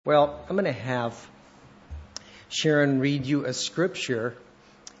Well, I'm going to have Sharon read you a scripture,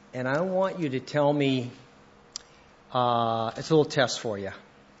 and I want you to tell me, it's a little test for you.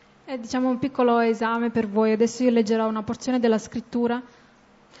 È un piccolo esame per voi. Adesso io leggerò una porzione della scrittura.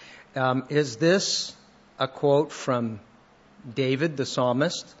 Is this a quote from David, the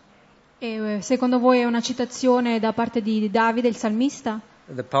psalmist? E secondo voi è una citazione da parte di Davide, il salmista?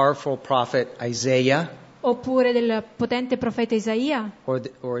 The powerful prophet Isaiah? Oppure del potente profeta Isaia?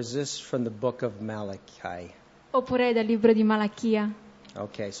 Or is this from the book of Malachi? Oppure dal libro di Malachia?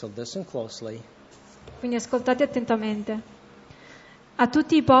 Okay, so listen closely. Quindi ascoltate attentamente. A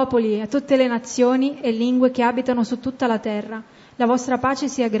tutti i popoli, a tutte le nazioni e lingue che abitano su tutta la terra, la vostra pace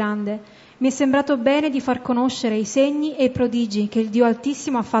sia grande. Mi è sembrato bene di far conoscere i segni e i prodigi che il Dio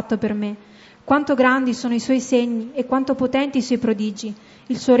Altissimo ha fatto per me. Quanto grandi sono i suoi segni e quanto potenti i suoi prodigi.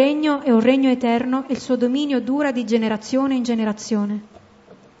 Il suo regno è un regno eterno e il suo dominio dura di generazione in generazione.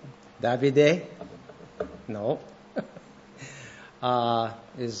 Davide? No.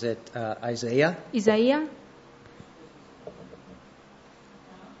 Is it Isaiah? Isaia?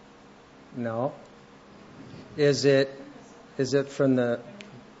 No. Is it from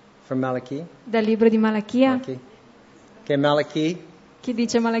Malachi? Dal libro di Malachia? Malachi. Okay, Malachi. Chi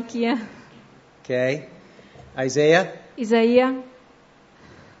dice Malachia? Okay. Isaiah? Isaia?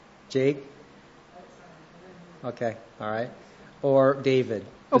 Jake? Okay, all right. Or David,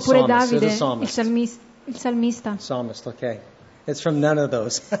 the Oppure psalmist. Davide, There's a psalmist. il salmista. Psalmist, okay. It's from none of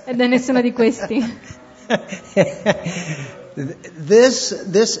those. È da nessuno di questi.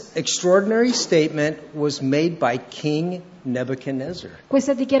 This extraordinary statement was made by King Nebuchadnezzar.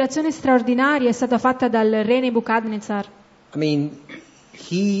 Questa dichiarazione straordinaria è stata fatta dal re Nebuchadnezzar. I mean,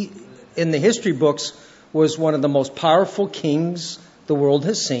 he, in the history books, was one of the most powerful kings the world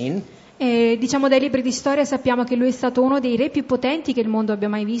has seen. E dai libri di storia sappiamo che lui è stato uno dei re più potenti che il mondo abbia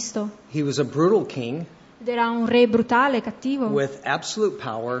mai visto. He was a brutal king. Ed era un re brutale, cattivo, With absolute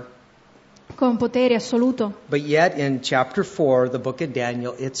power. con potere assoluto. But yet in chapter 4, the book of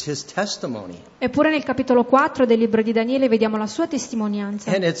Daniel, it's his testimony. Eppure nel capitolo 4 del libro di Daniele vediamo la sua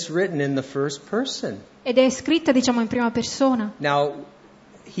testimonianza. And it's written in the first person. Ed è scritta, in prima persona. Now,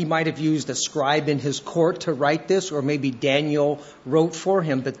 he might have used a scribe in his court to write this, or maybe Daniel wrote for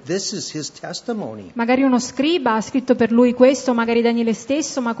him, but this is his testimony. Magari uno scriba ha scritto per lui questo, magari Daniele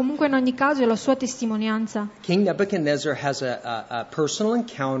stesso, ma comunque in ogni caso è la sua testimonianza. King Nebuchadnezzar has a personal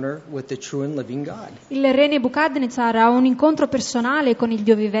encounter with the true and living God. Il re Nebuchadnezzar ha un incontro personale con il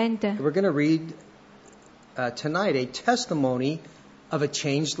Dio vivente. We're going to read tonight a testimony of a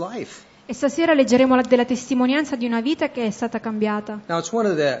changed life. E stasera leggeremo della testimonianza di una vita che è stata cambiata. Now, it's one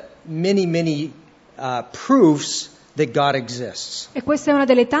of the many proofs that God exists. E questa è una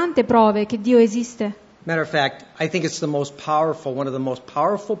delle tante prove che Dio esiste. Matter of fact, I think it's one of the most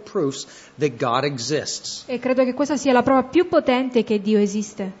powerful proofs that God exists. E credo che questa sia la prova più potente che Dio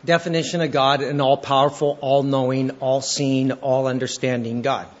esiste. Definition of God, an all-powerful, all-knowing, all-seeing, all-understanding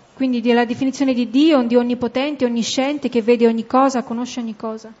God. Quindi la definizione di Dio, un Dio onnipotente, onnisciente, che vede ogni cosa, conosce ogni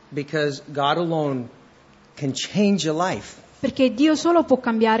cosa. Because God alone can change a life. Perché Dio solo può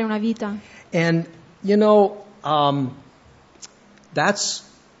cambiare una vita. And,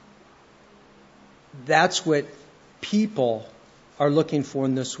 that's what people are looking for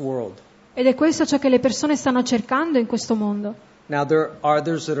in this world. Ed è questo ciò che le persone stanno cercando in questo mondo. Now, there are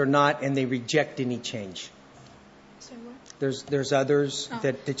others that are not, and they reject any change. There's others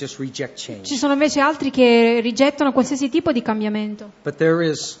that just reject change. Ci sono invece altri che rigettano qualsiasi tipo di cambiamento. But there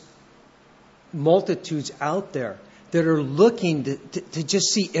is multitudes out there that are looking to just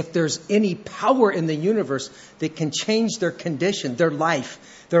see if there's any power in the universe that can change their condition, their life,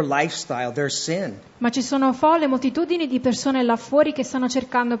 their lifestyle, their sin. Ma ci sono folle moltitudini di persone là fuori che stanno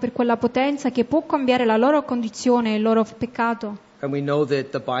cercando per quella potenza che può cambiare la loro condizione e il loro peccato. And we know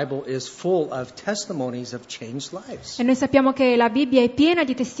that the Bible is full of testimonies of changed lives. E noi sappiamo che la Bibbia è piena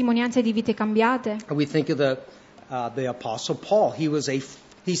di testimonianze di vite cambiate. And we think of the Apostle Paul.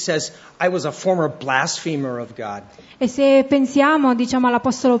 He says, I was a former blasphemer of God. E se pensiamo,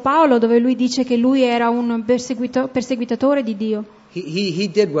 all'Apostolo Paolo, dove lui dice che lui era un perseguitatore di Dio. He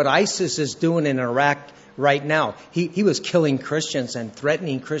did what ISIS is doing in Iraq right now. He was killing Christians and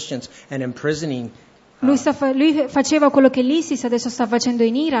threatening Christians and imprisoning. Lui faceva quello che l'ISIS adesso sta facendo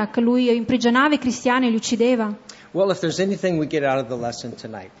in Iraq. Lui imprigionava i cristiani e li uccideva. Well, if there's anything we get out of the lesson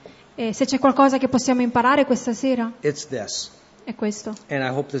tonight, E se c'è qualcosa che possiamo imparare questa sera, it's this. è questo. And I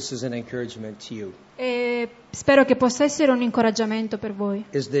hope this is an encouragement to you. E spero che possa essere un incoraggiamento per voi.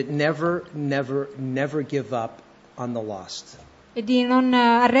 Is that never give up on the lost. e di non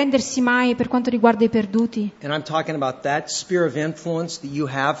arrendersi mai per quanto riguarda i perduti. And I'm talking about that sphere of influence that you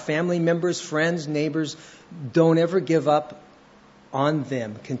have, family members, friends, neighbors. Don't ever give up on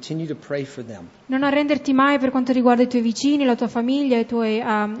them. Continue to pray for them. Non arrenderti mai per quanto riguarda i tuoi vicini, la tua famiglia, i tuoi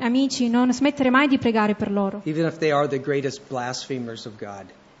amici, non smettere mai di pregare per loro, Even if they are the greatest blasphemers of God.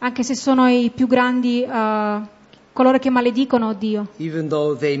 anche se sono i più grandi coloro che maledicono Dio, Even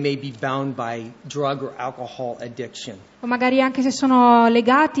though they may be bound by drug or alcohol addiction. o magari anche se sono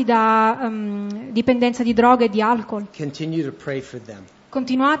legati da dipendenza di droga e di alcol. Continue to pray for them.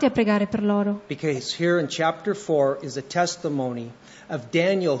 Continuate a pregare per loro, Because here in chapter 4 is a testimony of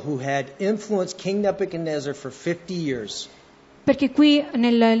Daniel who had influenced King Nebuchadnezzar for 50 years. perché qui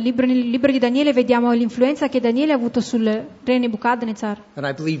nel libro di Daniele vediamo l'influenza che Daniele ha avuto sul re Nebuchadnezzar. And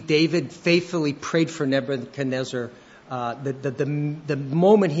I believe David faithfully prayed for Nebuchadnezzar the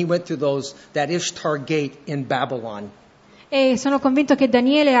moment he went through that Ishtar gate in Babylon. E sono convinto che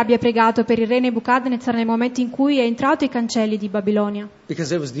Daniele abbia pregato per il re Nebuchadnezzar nel momento in cui è entrato ai cancelli di Babilonia.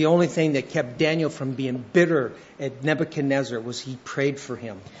 Because it was the only thing that kept Daniel from being bitter at Nebuchadnezzar was he prayed for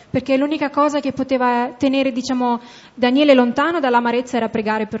him. Perché l'unica cosa che poteva tenere, Daniele lontano dall'amarezza era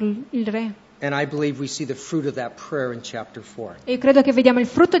pregare per il re. And I believe we see the fruit of that prayer in chapter 4. E io credo che vediamo il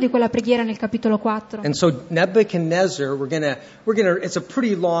frutto di quella preghiera nel capitolo 4. And so Nebuchadnezzar, we're gonna it's a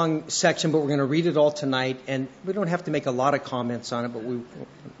pretty long section, but we're gonna read it all tonight, and we don't have to make a lot of comments on it, but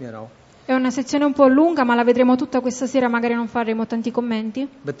È una sezione un po' lunga, ma la vedremo tutta questa sera, magari non faremo tanti commenti.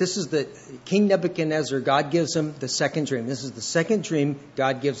 But this is the King Nebuchadnezzar, God gives him the second dream. This is the second dream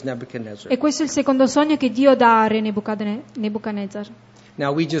God gives Nebuchadnezzar. E questo è il secondo sogno che Dio dà a re Nebuchadnezzar.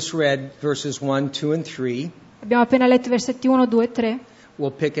 Now we just read verses 1, 2, and 3. Abbiamo appena letto i versetti 1, 2 e 3.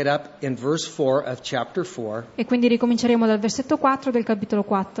 We'll pick it up in verse 4 of chapter 4, E quindi ricominceremo dal versetto 4 del capitolo the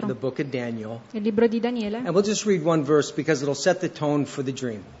 4, book of Daniel. del libro di Daniele. And we'll just read one verse because it'll set the tone for the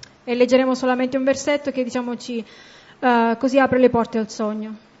dream. E leggeremo solamente un versetto che così apre le porte al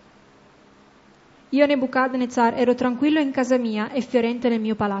sogno. Io Nebuchadnezzar ero tranquillo in casa mia e fiorente nel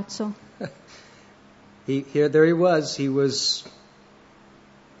mio palazzo. There he was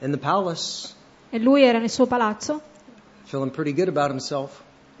in the palace, E lui era nel suo palazzo feeling pretty good about himself.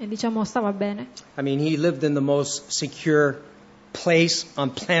 e stava bene. I mean, he lived in the most secure place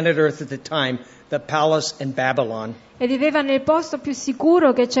on planet Earth at the time, the palace in Babylon. E viveva nel posto più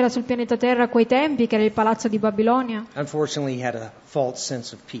sicuro che c'era sul pianeta Terra a quei tempi, che era il palazzo di Babilonia. Unfortunately, he had a false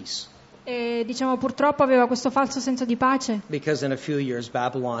sense of peace. E purtroppo aveva questo falso senso di pace, Because in a few years,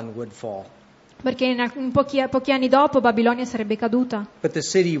 Babylon would fall. perché in pochi anni dopo Babilonia sarebbe caduta. But the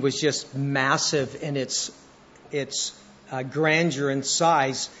city was just massive in its grandeur and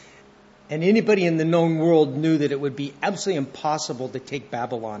size. And anybody in the known world knew that it would be absolutely impossible to take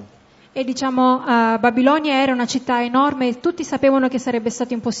Babylon. E Babilonia era una città enorme e tutti sapevano che sarebbe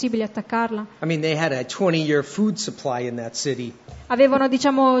stato impossibile attaccarla. I mean, they had a 20-year food supply in that city Avevano,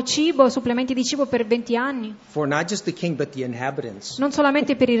 supplementi di cibo per 20 anni, for not just the king, but the inhabitants. non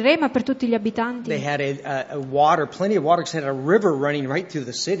solamente per il re, ma per tutti gli abitanti. They had plenty of water, because they had a river running right through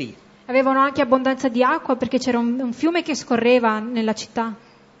the city. Avevano anche abbondanza di acqua perché c'era un fiume che scorreva nella città.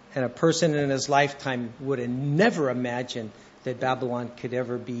 And a person in his lifetime would have never imagined that Babylon could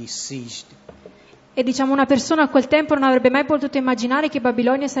ever be sieged. E una persona a quel tempo non avrebbe mai potuto immaginare che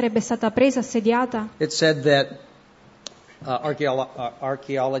Babilonia sarebbe stata presa, assediata. It said that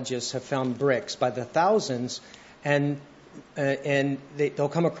archaeologists have found bricks by the thousands, and they'll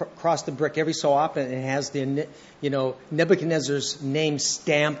come across the brick every so often, and it has Nebuchadnezzar's name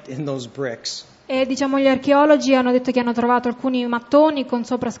stamped in those bricks. E gli archeologi hanno detto che hanno trovato alcuni mattoni con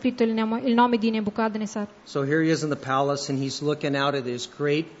sopra scritto il nome di Nebuchadnezzar. So here he is in the palace, and he's looking out at his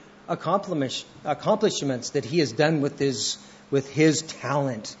great accomplishments that he has done with his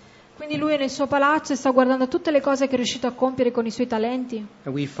talent. Quindi lui è nel suo palazzo e sta guardando tutte le cose che è riuscito a compiere con i suoi talenti.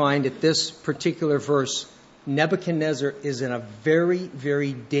 And we find at this particular verse, Nebuchadnezzar is in a very,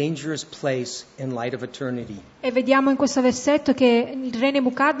 very dangerous place in light of eternity. E vediamo in questo versetto che il re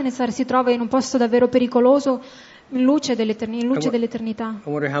Nebuchadnezzar si trova in un posto davvero pericoloso in luce dell'eternità. I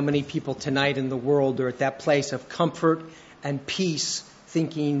wonder how many people tonight in the world are at that place of comfort and peace,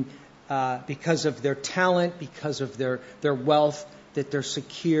 thinking because of their talent, because of their wealth, that they're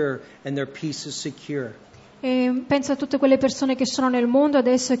secure and their peace is secure. E penso a tutte quelle persone che sono nel mondo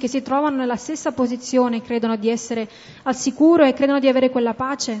adesso e che si trovano nella stessa posizione, credono di essere al sicuro e credono di avere quella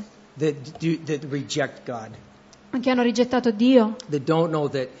pace, That reject God. che hanno rigettato Dio That don't know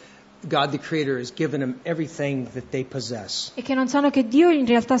that God the Creator has given them everything that they possess. e che non sanno che Dio in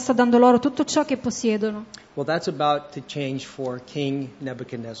realtà sta dando loro tutto ciò che possiedono. Well, that's about to change for King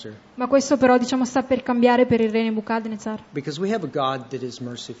Nebuchadnezzar. Ma questo però, sta per cambiare per il re Nebuchadnezzar. Because we have a God that is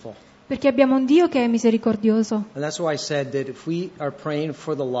merciful. Perché abbiamo un Dio che è misericordioso. And that's why I said that if we are praying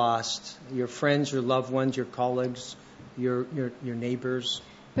for the lost, your friends, your loved ones, your colleagues, your neighbors,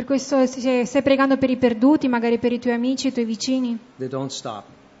 Per questo se stai pregando per i perduti, magari per i tuoi amici, i tuoi vicini, they don't stop.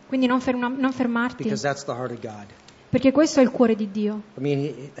 quindi non fermarti, Because that's the heart of God. perché questo è il cuore di Dio. I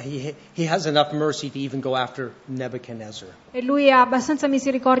mean, he has enough mercy to even go after Nebuchadnezzar. E lui ha abbastanza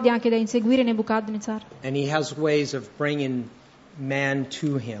misericordia anche da inseguire Nebuchadnezzar. And he has ways of bringing man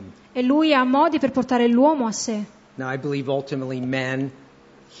to him. E lui ha modi per portare l'uomo a sé. Now, I believe ultimately man,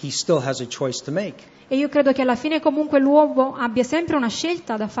 he still has a choice to make. E io credo che alla fine comunque l'uomo abbia sempre una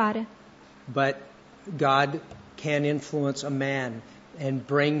scelta da fare. But God can influence a man and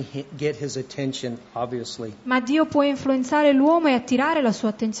get his attention, obviously. Ma Dio può influenzare l'uomo e attirare la sua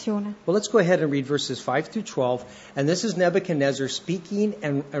attenzione. Well, let's go ahead and read verses 5 through 12. And this is Nebuchadnezzar speaking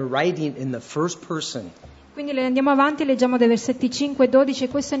and writing in the first person. Quindi andiamo avanti e leggiamo dai versetti 5 e 12.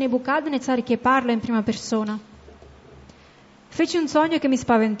 Questo è Nebuchadnezzar che parla in prima persona. Feci un sogno che mi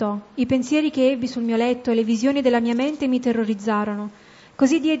spaventò. I pensieri che ebbi sul mio letto e le visioni della mia mente mi terrorizzarono.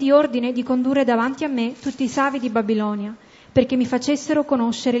 Così diedi ordine di condurre davanti a me tutti i savi di Babilonia, perché mi facessero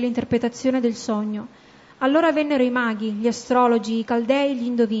conoscere l'interpretazione del sogno. Allora vennero i maghi, gli astrologi, i caldei e gli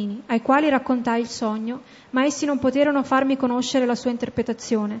indovini, ai quali raccontai il sogno, ma essi non poterono farmi conoscere la sua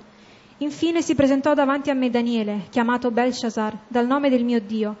interpretazione. Infine si presentò davanti a me Daniele, chiamato Belshazzar, dal nome del mio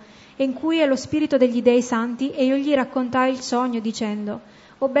Dio, e in cui è lo spirito degli dei santi, e io gli raccontai il sogno dicendo: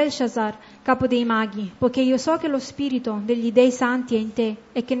 O Belshazzar, capo dei maghi, poiché io so che lo spirito degli dei santi è in te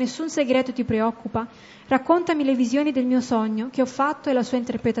e che nessun segreto ti preoccupa, raccontami le visioni del mio sogno che ho fatto e la sua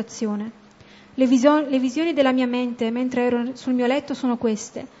interpretazione. Le visioni della mia mente mentre ero sul mio letto sono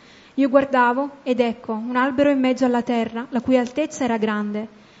queste. Io guardavo ed ecco un albero in mezzo alla terra, la cui altezza era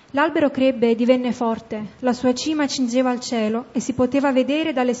grande. L'albero crebbe e divenne forte, la sua cima cingeva il cielo e si poteva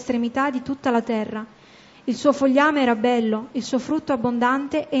vedere dall'estremità di tutta la terra. Il suo fogliame era bello, il suo frutto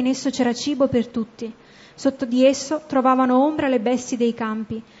abbondante e in esso c'era cibo per tutti. Sotto di esso trovavano ombra le bestie dei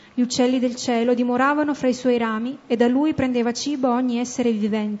campi, gli uccelli del cielo dimoravano fra i suoi rami e da lui prendeva cibo ogni essere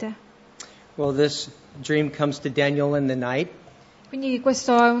vivente. Well, this dream comes to Daniel in the night. Quindi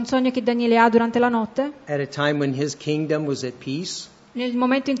questo è un sogno che Daniele ha durante la notte, At a time when his kingdom was at peace. nel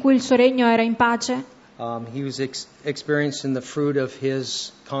momento in cui il suo regno era in pace. He was experiencing the fruit of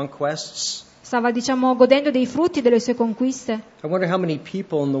his conquests. Stava, godendo dei frutti delle sue conquiste. I wonder how many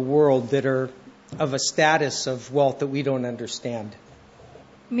people in the world that are of a status of wealth that we don't understand.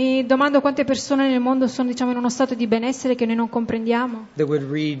 Mi domando quante persone nel mondo sono, in uno stato di benessere che noi non comprendiamo, That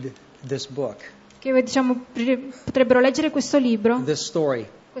would read this book, che, potrebbero leggere questo libro, this story,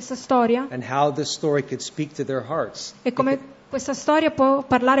 questa storia, and how this story could speak to their hearts. e come questa storia può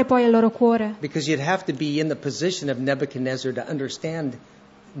parlare poi al loro cuore. Because you'd have to be in the position of Nebuchadnezzar to understand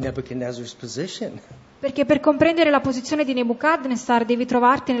Nebuchadnezzar's position. Perché per comprendere la posizione di Nebuchadnezzar devi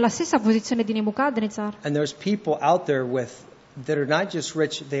trovarti nella stessa posizione di Nebuchadnezzar. And there's people out there that are not just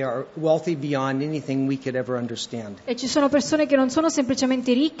rich, they are wealthy beyond anything we could ever understand. E ci sono persone che non sono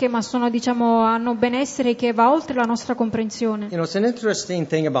semplicemente ricche, ma sono, hanno benessere che va oltre la nostra comprensione. You know, it's an interesting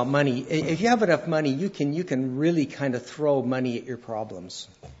thing about money. If you have enough money, you can really kind of throw money at your problems.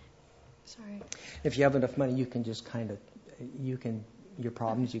 Sorry. If you have enough money, you can just your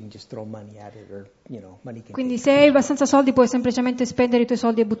problems, you can just throw money at it, or, money can. Quindi se hai abbastanza soldi puoi semplicemente spendere i tuoi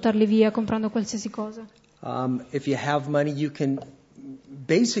soldi e buttarli via comprando qualsiasi cosa. If you have money, you can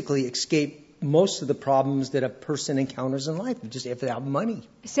basically escape most of the problems that a person encounters in life, just if they have money.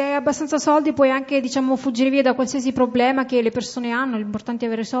 Se hai abbastanza soldi puoi anche, fuggire via da qualsiasi problema che le persone hanno, l'importante è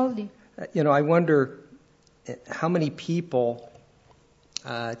avere soldi. I wonder how many people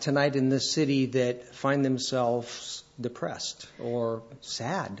tonight in this city that find themselves depressed or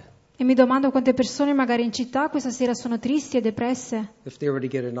sad. E mi domando quante persone magari in città questa sera sono tristi e depresse. If they were to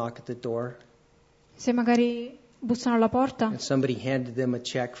get a knock at the door, se magari bussano alla porta and somebody handed them a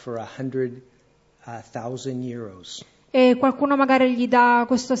check for 100,000 euros. E qualcuno magari gli dà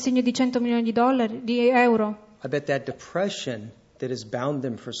questo assegno di 100 milioni di euro. I bet that depression that has bound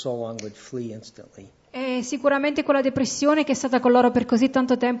them for so long would flee instantly. E sicuramente quella depressione che è stata con loro per così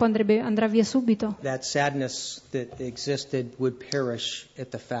tanto tempo andrà via subito. That sadness that existed would perish at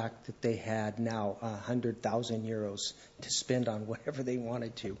the fact that they had now 100,000 euros to spend on whatever they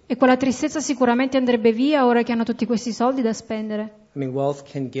wanted to. E quella tristezza sicuramente andrebbe via ora che hanno tutti questi soldi da spendere. I mean, wealth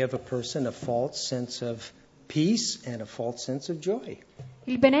can give a person a false sense of peace and a false sense of joy.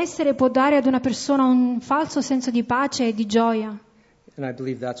 Il benessere può dare ad una persona un falso senso di pace e di gioia. And I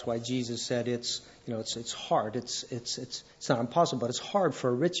believe that's why Jesus said it's hard. It's not impossible, but it's hard for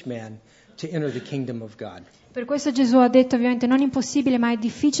a rich man to enter the kingdom of God. Per questo Gesù ha detto ovviamente non impossibile, ma è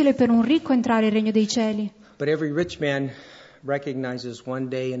difficile per un ricco entrare nel regno dei cieli. But every rich man recognizes one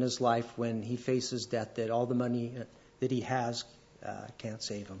day in his life when he faces death that all the money that he has can't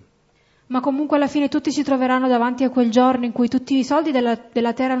save him. Ma comunque alla fine tutti si troveranno davanti a quel giorno in cui tutti i soldi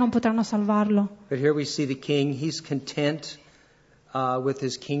della terra non potranno salvarlo. But here we see the king, he's content with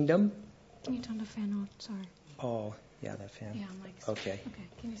his kingdom. Can you turn the fan on? Sorry. Oh, yeah, that fan. Yeah, I'm like... Okay. Okay,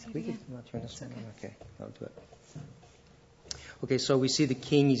 can you see We it can again? not turn this It's one on. okay. Okay, I'll do it. Okay, so we see the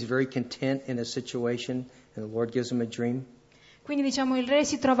king, he's very content in a situation, and the Lord gives him a dream. Quindi il re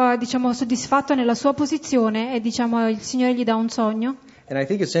si trova soddisfatto nella sua posizione e il Signore gli dà un sogno. And I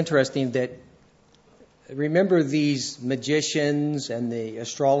think it's interesting that, remember these magicians and the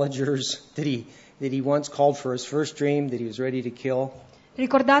astrologers that he once called for his first dream that he was ready to kill?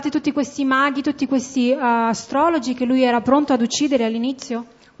 Ricordate tutti questi maghi, tutti questi astrologi che lui era pronto ad uccidere all'inizio?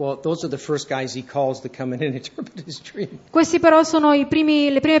 Well, those are the first guys he calls to come in and interpret his dream. Questi però sono le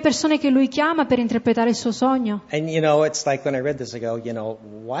prime persone che lui chiama per interpretare il suo sogno. And it's like when I read this, I go,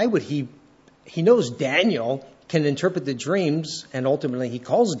 why would he knows Daniel can interpret the dreams, and ultimately he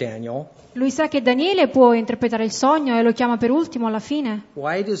calls Daniel. Lui sa che Daniele può interpretare il sogno e lo chiama per ultimo alla fine.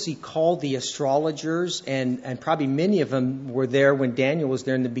 Why does he call the astrologers, and probably many of them were there when Daniel was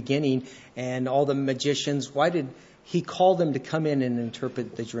there in the beginning, and all the magicians, why did he call them to come in and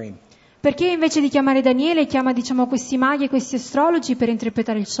interpret the dream? Perché invece di chiamare Daniele chiama questi maghi e questi astrologi per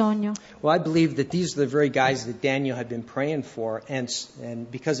interpretare il sogno? Well, I believe that these are the very guys that Daniel had been praying for, and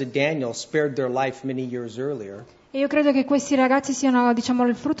because of Daniel, spared their life many years earlier. E io credo che questi ragazzi siano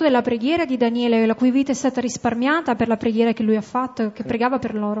il frutto della preghiera di Daniele, la cui vita è stata risparmiata per la preghiera che lui ha fatto, che pregava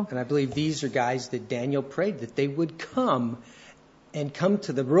per loro. And I believe these are guys that Daniel prayed that they would come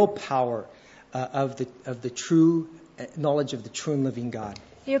to the real power of the true knowledge of the true and living God.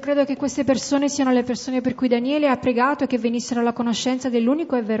 Io credo che queste persone siano le persone per cui Daniele ha pregato e che venissero alla conoscenza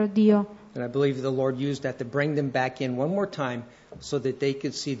dell'unico e vero Dio. And I believe the Lord used that to bring them back in one more time so that they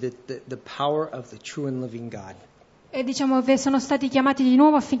could see the power of the true and living God. E che sono stati chiamati di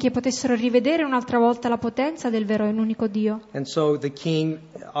nuovo affinché potessero rivedere un'altra volta la potenza del vero e unico Dio. And so the king,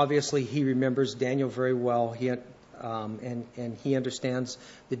 obviously, he remembers Daniel very well. And he understands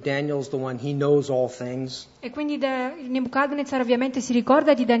that Daniel's the one, he knows all things. E quindi Nebuchadnezzar ovviamente si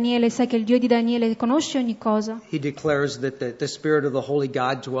ricorda di Daniele, sa che il Dio di Daniele conosce ogni cosa. He declares that the spirit of the holy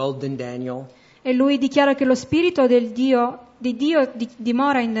God dwelled in Daniel. E lui dichiara che lo spirito di Dio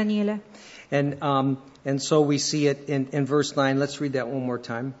dimora in Daniele. And so we see it in verse 9. Let's read that one more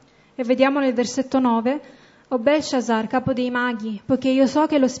time. E vediamo nel versetto 9: O Belshazzar, capo dei maghi, poiché io so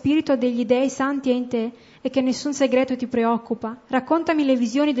che lo spirito degli dei santi è in te e che nessun segreto ti preoccupa, raccontami le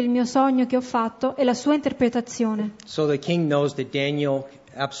visioni del mio sogno che ho fatto e la sua interpretazione. So the king knows that Daniel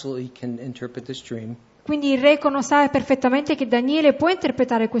absolutely can interpret this dream. Quindi il re sa perfettamente che Daniele può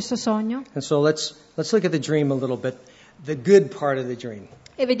interpretare questo sogno. And so let's look at the dream a little bit, the good part of the dream.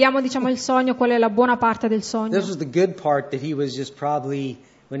 E vediamo il sogno, qual è la buona parte del sogno. This was the good part, that he was just probably,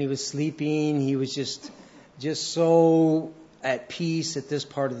 when he was sleeping, he was just so at peace at this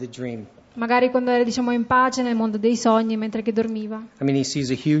part of the dream. Magari quando era in pace nel mondo dei sogni mentre che dormiva. I mean, he sees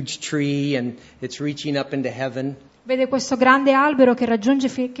a huge tree and it's reaching up into heaven. Vede questo grande albero che raggiunge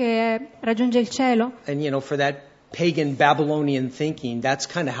il cielo. And for that pagan Babylonian thinking, that's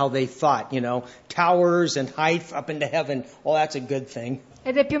kind of how they thought, towers and height up into heaven, that's a good thing.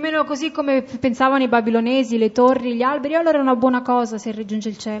 Ed è più o meno così come pensavano i babilonesi, le torri, gli alberi, allora è una buona cosa se raggiunge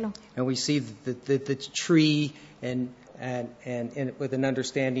il cielo. And we see the tree and with an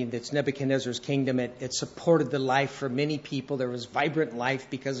understanding that Nebuchadnezzar's kingdom, it supported the life for many people. There was vibrant life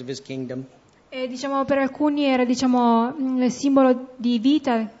because of his kingdom. E per alcuni era il simbolo di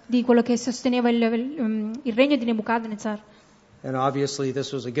vita di quello che sosteneva il regno di Nebuchadnezzar. And obviously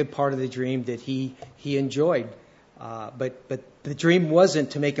this was a good part of the dream that he enjoyed. But the dream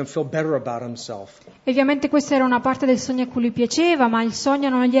wasn't to make him feel better about himself. Ovviamente questa era una parte del sogno a cui lui piaceva, ma il sogno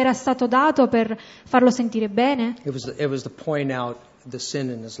non gli era stato dato per farlo sentire bene. It was to point out the sin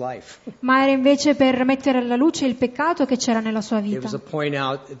in his life. Ma era invece per mettere alla luce il peccato che c'era nella sua vita. It was to point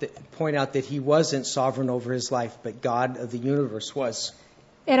out that he wasn't sovereign over his life, but God of the universe was.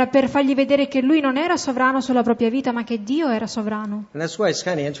 Era per fargli vedere che lui non era sovrano sulla propria vita, ma che Dio era sovrano. And that's why it's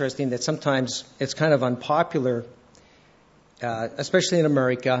kind of interesting that sometimes it's kind of unpopular, especially in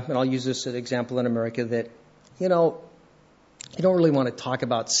America, and I'll use this as an example in America, that, you don't really want to talk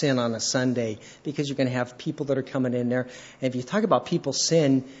about sin on a Sunday because you're going to have people that are coming in there. And if you talk about people's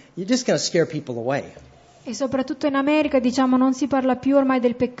sin, you're just going to scare people away. E soprattutto in America, diciamo, non si parla più ormai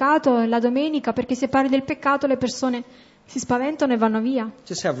del peccato la domenica, perché se parli del peccato le persone si spaventano e vanno via.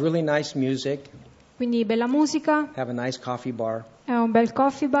 Just have really nice music, Quindi bella musica, have a nice coffee bar, un bel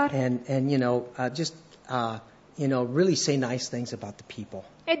coffee bar and just really say nice things about the people.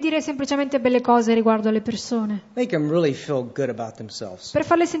 e dire semplicemente belle cose riguardo alle persone, Make them really feel good about themselves. per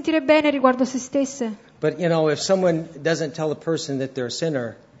farle sentire bene riguardo a se stesse. But if someone doesn't tell a person that they're a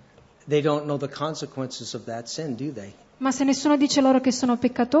sinner, they don't know the consequences of that sin, do they? Ma se nessuno dice loro che sono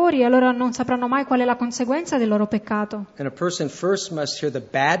peccatori, allora non sapranno mai qual è la conseguenza del loro peccato. And a person first must hear the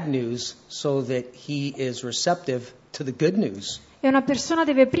bad news so that he is receptive to the good news. E una persona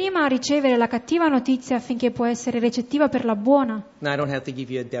deve prima ricevere la cattiva notizia affinché può essere recettiva per la buona. Now, I don't have to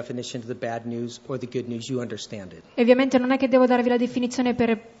give you a definition of the bad news or the good news. You understand it. E ovviamente non è che devo darvi la definizione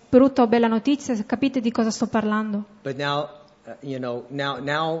per brutta o bella notizia, se capite di cosa sto parlando. But now,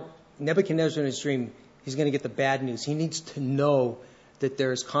 now Nebuchadnezzar in his dream, he's going to get the bad news. He needs to know that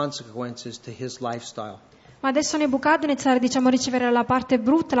there's consequences to his lifestyle. Ma adesso Nebuchadnezzar, riceverà la parte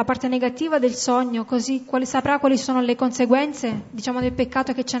brutta, la parte negativa del sogno, così saprà quali sono le conseguenze, del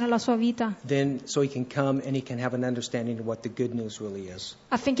peccato che c'è nella sua vita. Then, so he can come and he can have an understanding of what the good news really is.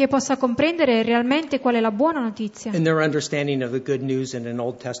 Affinché possa comprendere realmente qual è la buona notizia. And their understanding of the good news in an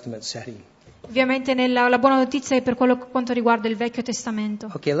Old Testament setting. Ovviamente la buona notizia è per quanto riguarda il Vecchio Testamento.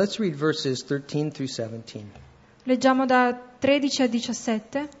 Okay, let's read verses 13 through 17. Leggiamo da 13 a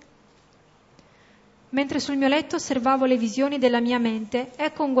 17. Mentre sul mio letto osservavo le visioni della mia mente,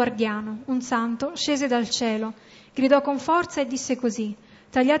 ecco un guardiano, un santo, scese dal cielo. Gridò con forza e disse così: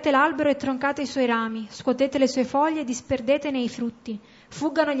 tagliate l'albero e troncate i suoi rami, scuotete le sue foglie e disperdetene i frutti.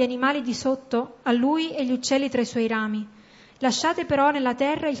 Fuggano gli animali di sotto a lui e gli uccelli tra i suoi rami. Lasciate però nella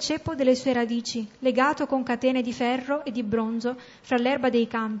terra il ceppo delle sue radici, legato con catene di ferro e di bronzo fra l'erba dei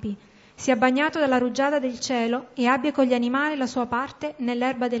campi. Sia bagnato dalla rugiada del cielo e abbia con gli animali la sua parte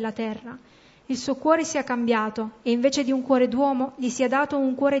nell'erba della terra. Il suo cuore sia cambiato e invece di un cuore d'uomo gli sia dato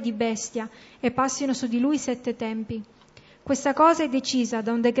un cuore di bestia e passino su di lui 7 tempi. Questa cosa è decisa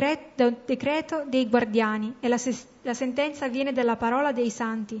da un decreto dei guardiani e la sentenza viene dalla parola dei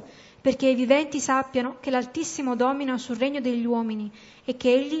santi, perché i viventi sappiano che l'Altissimo domina sul regno degli uomini e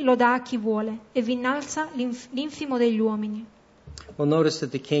che egli lo dà a chi vuole e vi innalza l'infimo degli uomini. Well, notice that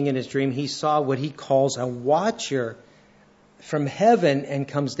the king in his dream, he saw what he calls a watcher from heaven and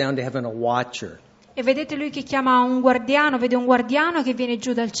comes down to heaven, a watcher. E vedete lui che chiama un guardiano, vede un guardiano che viene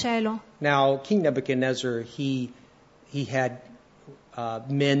giù dal cielo. Now, King Nebuchadnezzar, he had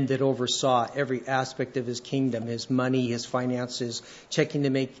men that oversaw every aspect of his kingdom, his money, his finances, checking to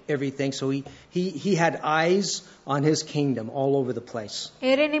make everything. So he had eyes on his kingdom all over the place.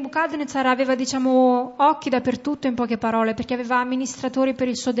 E re Nebuchadnezzar aveva, occhi dappertutto, in poche parole, perché aveva amministratori per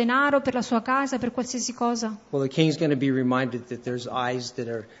il suo denaro, per la sua casa, per qualsiasi cosa. Well, the king's going to be reminded that there's eyes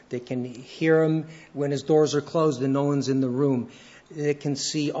that can hear him when his doors are closed and no one's in the room. That can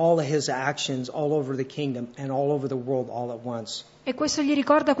see all of his actions all over the kingdom and all over the world all at once. E questo gli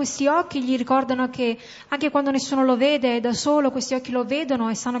ricorda, questi occhi gli ricordano che anche quando nessuno lo vede, da solo questi occhi lo vedono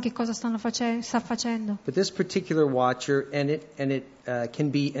e sanno che cosa sta facendo. But this particular watcher, and it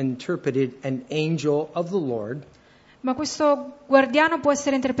can be interpreted an angel of the Lord. Ma questo guardiano può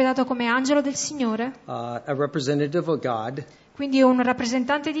essere interpretato come angelo del Signore, A representative of God. quindi un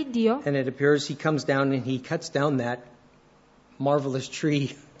rappresentante di Dio, And it appears he comes down and he cuts down that marvelous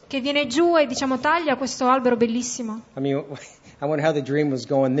tree. che viene giù e taglia questo albero bellissimo. I mean, I wonder how the dream was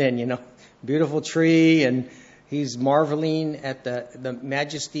going then, Beautiful tree, and he's marveling at the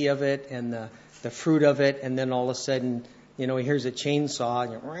majesty of it and the fruit of it, and then all of a sudden, he hears a chainsaw,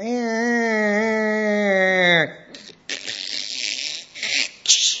 and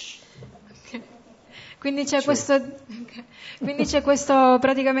Quindi c'è questo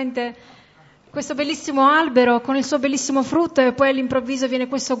praticamente questo bellissimo albero con il suo bellissimo frutto e poi all'improvviso viene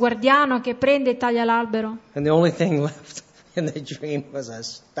questo guardiano che prende e taglia l'albero. And the only thing left in the dream was a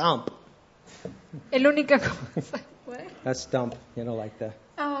stump. E l'unica cosa A stump, like the.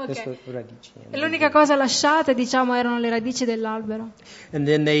 Ah, This ok. was radici. E l'unica cosa lasciata, erano le radici dell'albero. And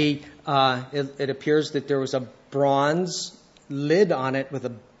then it appears that there was a bronze lid on it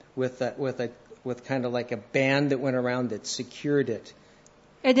with kind of like a band that went around that secured it.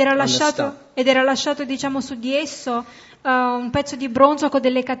 Ed era lasciato, su di esso un pezzo di bronzo con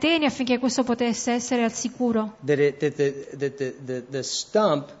delle catene affinché questo potesse essere al sicuro. That the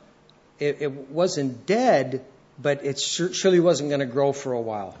stump, it wasn't dead, but it surely wasn't going to grow for a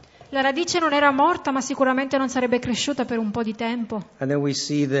while. La radice non era morta, ma sicuramente non sarebbe cresciuta per un po' di tempo. And then we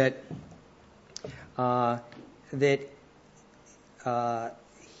see that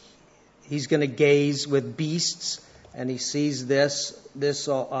he's going to gaze with beasts, and he sees this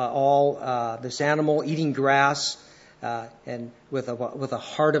animal eating grass, and with a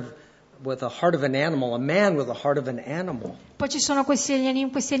heart of an animal, a man with a heart of an animal. Poi ci sono questi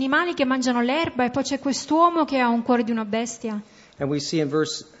animali che mangiano l'erba, e poi c'è quest'uomo che ha un cuore di una bestia. And we see in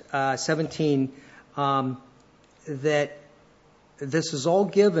verse 17 that this is all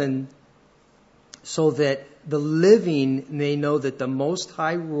given so that the living may know that the Most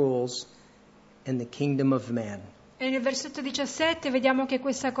High rules in the kingdom of man. E nel versetto 17 vediamo che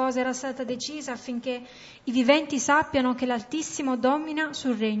questa cosa era stata decisa affinché i viventi sappiano che l'Altissimo domina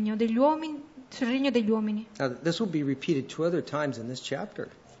sul regno degli uomini. Now, this will be repeated 2 other times in this chapter.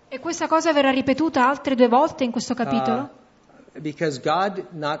 E questa cosa verrà ripetuta altre 2 volte in questo capitolo. Because God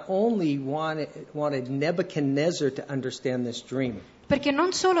not only wanted Nebuchadnezzar to understand this dream. Perché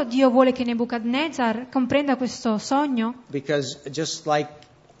non solo Dio vuole che Nebuchadnezzar comprenda questo sogno. Because just like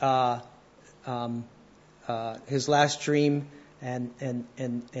his last dream and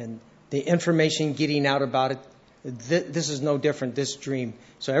the information getting out about it, this is no different, this dream.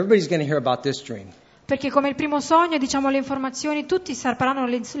 So everybody's going to hear about this dream. Perché come il primo sogno, diciamo, le informazioni, tutti sapranno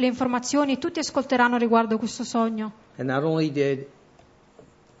le informazioni, tutti ascolteranno riguardo questo sogno. And not only did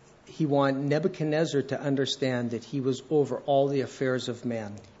he want Nebuchadnezzar to understand that he was over all the affairs of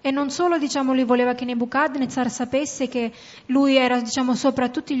man. E non solo, diciamo, lui voleva che Nebuchadnezzar sapesse che lui era, diciamo, sopra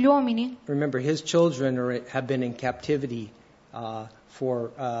tutti gli uomini. Remember, his children have been in captivity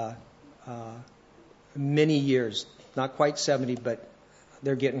for many years. Not quite 70, but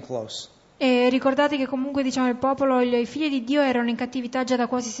they're getting close. E ricordate che comunque, diciamo, il popolo, i figli di Dio erano in cattività già da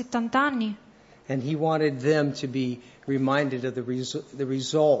quasi 70 anni. And he wanted them to be reminded of the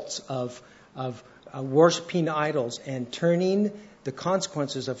results of worshiping idols and the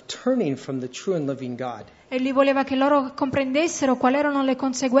consequences of turning from the true and living God. E lui voleva che loro comprendessero quali erano le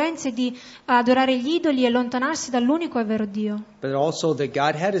conseguenze di adorare gli idoli e allontanarsi dall'unico e vero Dio. But also that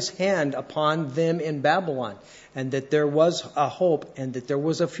God had his hand upon them in Babylon, and that there was a hope and that there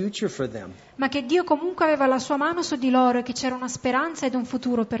was a future for them. Ma che Dio comunque aveva la sua mano su di loro e che c'era una speranza ed un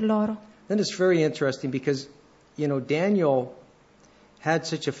futuro per loro. Then it's very interesting because, Daniel had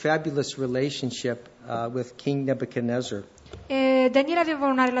such a fabulous relationship with King Nebuchadnezzar. E Daniele aveva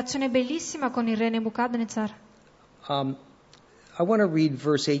una relazione bellissima con il re Nebuchadnezzar. I want to read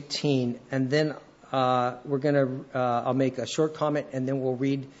verse 18, and then I'll make a short comment, and then we'll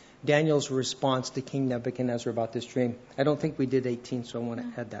read Daniel's response to King Nebuchadnezzar about this dream. I don't think we did 18, so I want to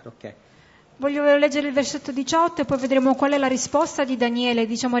add that. Okay. Voglio leggere il versetto 18 e poi vedremo qual è la risposta di Daniele,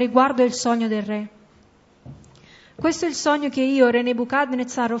 diciamo, riguardo il sogno del re. Questo è il sogno che io, re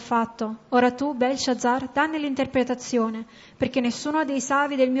Nebuchadnezzar, ho fatto. Ora tu, Belshazzar, danne l'interpretazione, perché nessuno dei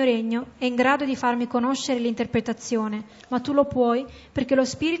savi del mio regno è in grado di farmi conoscere l'interpretazione, ma tu lo puoi, perché lo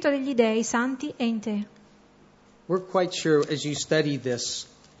spirito degli dei santi è in te. We're quite sure as you study this,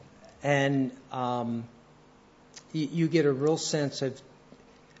 and you get a real sense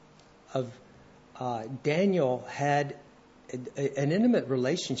of Daniel had an intimate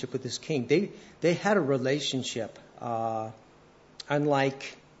relationship with this king. They had a relationship,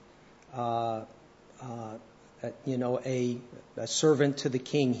 unlike a servant to the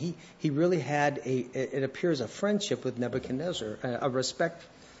king. He really had it appears, a friendship with Nebuchadnezzar, a respect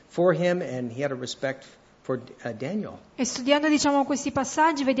for him, and he had a respect for Daniel. E studiando, diciamo, questi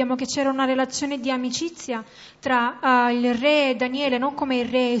passaggi vediamo che c'era una relazione di amicizia tra il re e Daniele, non come il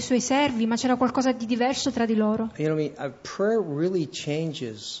re e i suoi servi, ma c'era qualcosa di diverso tra di loro. Prayer really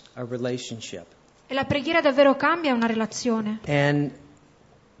changes a relationship. E la preghiera davvero cambia una relazione. And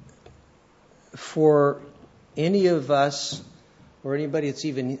for any of us or anybody that's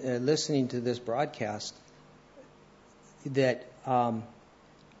even listening to this broadcast that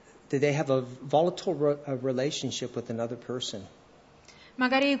they have a volatile relationship with another person.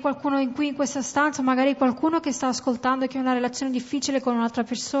 Magari qualcuno qui in questa stanza, magari qualcuno che sta ascoltando che ha una relazione difficile con un'altra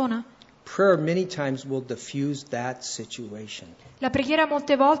persona. Prayer many times will diffuse that situation. La preghiera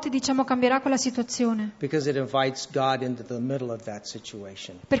molte volte, diciamo, cambierà quella situazione. Because it invites God into the middle of that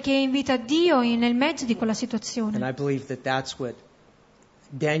situation. Perché invita Dio nel mezzo di quella situazione. And I believe that that's what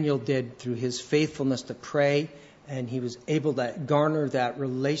Daniel did through his faithfulness to pray. And he was able to garner that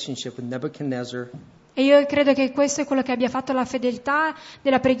relationship with Nebuchadnezzar. E io credo che questo è quello che abbia fatto la fedeltà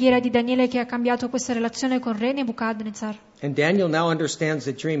della preghiera di Daniele, che ha cambiato questa relazione con re Nebuchadnezzar. And Daniel now understands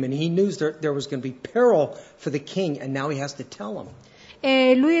the dream, and he knew there was going to be peril for the king, and now he has to tell him.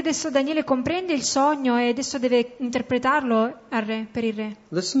 E lui adesso, Daniele, comprende il sogno e adesso deve interpretarlo al re, per il re.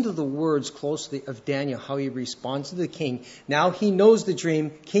 Listen to the words closely of Daniel, how he responds to the king. Now he knows the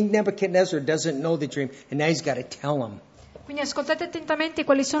dream. King Nebuchadnezzar doesn't know the dream, and now he's got to tell him. Quindi ascoltate attentamente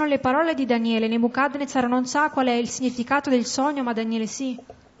quali sono le parole di Daniele. Nebuchadnezzar non sa qual è il significato del sogno, ma Daniele sì.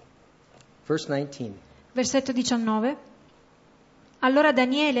 Verse 19. Versetto 19. Allora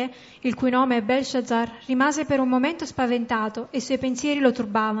Daniele, il cui nome è Belshazzar, rimase per un momento spaventato e i suoi pensieri lo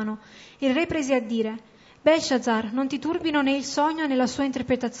turbavano. Il re prese a dire: Belshazzar, non ti turbino né il sogno né la sua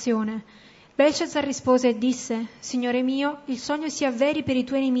interpretazione. Belshazzar rispose e disse: Signore mio, il sogno si avveri per i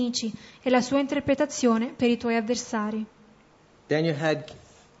tuoi nemici e la sua interpretazione per i tuoi avversari. Daniel had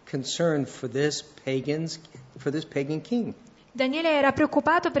concern for this pagan king. Daniele era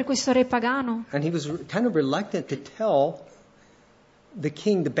preoccupato per questo re pagano And he was kind of reluctant to tell the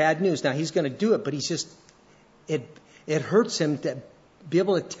king the bad news. Now he's going to do it, but it hurts him to be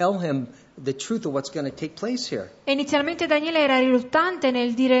able to tell him the truth of what's going to take place here. e inizialmente Daniele era riluttante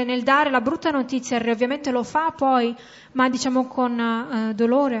nel dare la brutta notizia al re. Ovviamente lo fa poi, ma diciamo con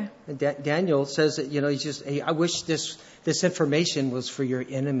dolore. And Daniel says that, hey, I wish this information was for your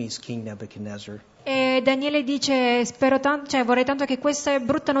enemies, King Nebuchadnezzar. E Daniele dice: vorrei tanto che questa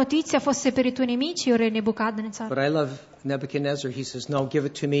brutta notizia fosse per i tuoi nemici, o re Nebuchadnezzar. But I love Nebuchadnezzar. He says, no, give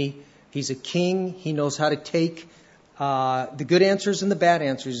it to me. He's a king. He knows how to take the good answers and the bad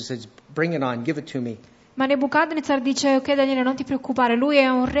answers. He says, bring it on, give it to me. Ma Nebuchadnezzar dice: ok Daniele, non ti preoccupare, lui è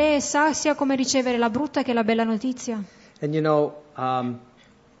un re e sa sia come ricevere la brutta che la bella notizia. And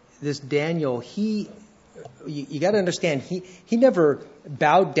this Daniel, you got to understand, he never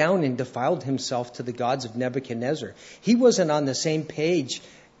bowed down and defiled himself to the gods of Nebuchadnezzar. He wasn't on the same page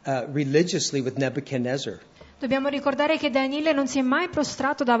religiously with Nebuchadnezzar. Dobbiamo ricordare che Daniele non si è mai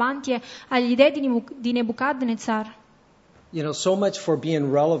prostrato davanti agli dei di Nebuchadnezzar. So much for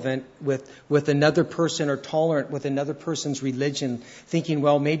being relevant with another person or tolerant with another person's religion, thinking,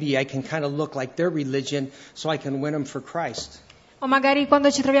 well, maybe I can kind of look like their religion so I can win them for Christ. O magari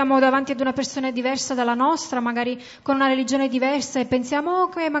quando ci troviamo davanti ad una persona diversa dalla nostra, magari con una religione diversa, e pensiamo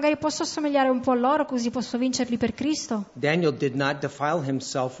che magari posso assomigliare un po' a loro, così posso vincerli per Cristo. Daniel did not defile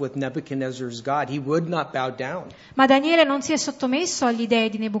himself with Nebuchadnezzar's God. He would not bow down. Ma Daniele non si è sottomesso agli dei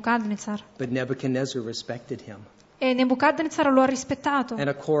di Nebuchadnezzar. But Nebuchadnezzar respected him. E Nebuchadnezzar lo ha rispettato. And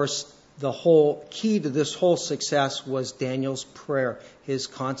of course, the whole key to this whole success was Daniel's prayer, his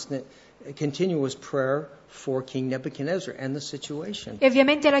constant, continuous prayer for King Nebuchadnezzar and the situation. E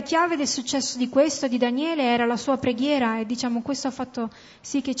ovviamente la chiave del successo di questo, di Daniele, era la sua preghiera, e questo ha fatto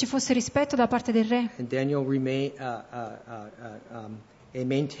sì che ci fosse rispetto da parte del re. And Daniel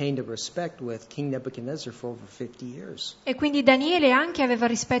maintained a respect with King Nebuchadnezzar for over 50 years. E quindi Daniele anche aveva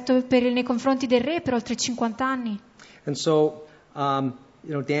rispetto nei confronti del re per oltre 50 anni. And so,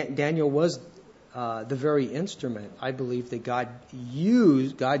 Daniel was the very instrument, I believe, that God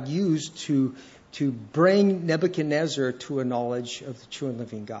used to bring Nebuchadnezzar to a knowledge of the true and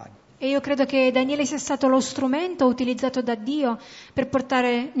living God. E io credo che Daniele sia stato lo strumento utilizzato da Dio per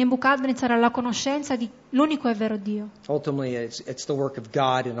portare Nebuchadnezzar alla conoscenza di l'unico e vero Dio. Ultimately, it's the work of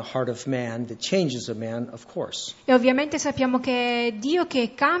God in the heart of man that changes a man, of course. E ovviamente sappiamo che è Dio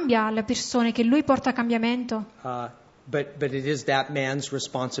che cambia le persone, che Lui porta a cambiamento. But it is that man's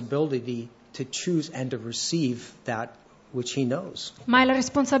responsibility to choose and to receive that which he knows. Ma è la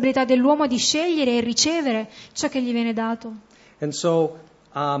responsabilità dell'uomo di scegliere e ricevere ciò che gli viene dato. And so,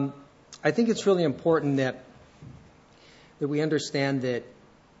 I think it's really important that we understand that,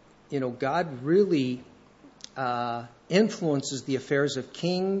 God really influences the affairs of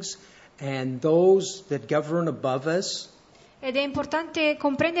kings and those that govern above us. Ed è importante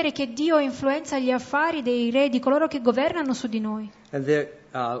comprendere che Dio influenza gli affari dei re, di coloro che governano su di noi. And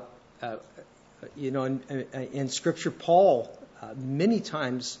that, in Scripture, Paul many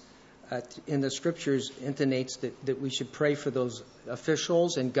times in the Scriptures intonates that we should pray for those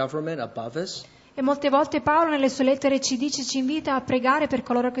officials and government above us. E molte volte Paolo nelle sue lettere ci invita a pregare per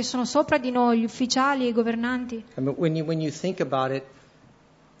coloro che sono sopra di noi, gli ufficiali e i governanti. I mean, when you think about it,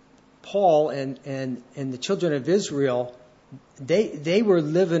 Paul and the children of Israel, they were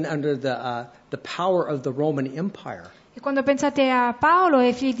living under the power of the Roman Empire. E quando pensate a Paolo e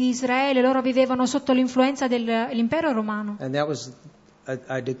ai figli di Israele, loro vivevano sotto l'influenza dell'impero romano. And that was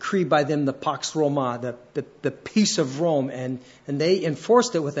a decree by them, the Pax Roma, the peace of Rome, and they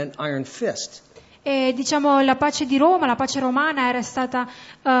enforced it with an iron fist. E la pace di Roma, la pace romana era stata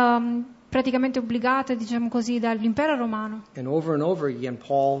praticamente obbligata, così, dall'impero romano. And over again,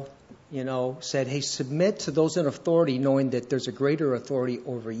 Paul, said, hey, submit to those in authority, knowing that there's a greater authority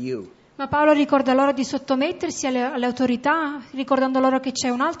over you. Ma Paolo ricorda loro di sottomettersi alle autorità, ricordando loro che c'è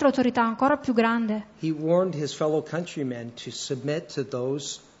un'altra autorità ancora più grande. He warned his fellow countrymen to submit to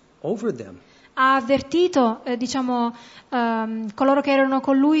those over them. ha avvertito, coloro che erano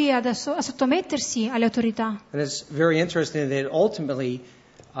con lui a sottomettersi alle autorità. And it's very interesting that ultimately,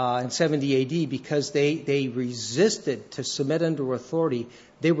 in 70 AD, because they resisted to submit under authority,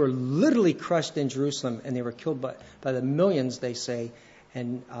 they were literally crushed in Jerusalem, and they were killed by the millions, they say,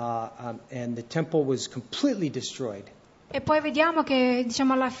 and the temple was completely destroyed. E poi vediamo che,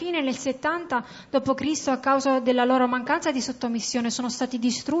 alla fine, nel 70 d.C., a causa della loro mancanza di sottomissione, sono stati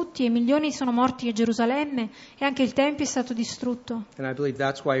distrutti e milioni sono morti a Gerusalemme e anche il Tempio è stato distrutto. And I believe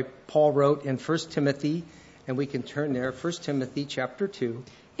that's why Paul wrote in 1 Timothy, and we can turn there, 1 Timothy chapter 2.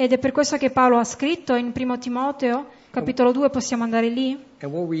 Ed è per questo che Paolo ha scritto in 1 Timoteo, capitolo 2, possiamo andare lì,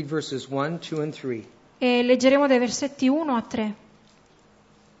 And we'll read verses 1, 2, and 3. e leggeremo dai versetti 1 a 3.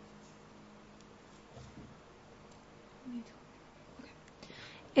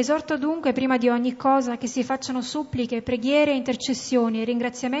 Esorto dunque prima di ogni cosa che si facciano suppliche, preghiere, intercessioni e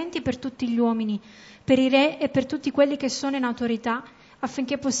ringraziamenti per tutti gli uomini, per i re e per tutti quelli che sono in autorità,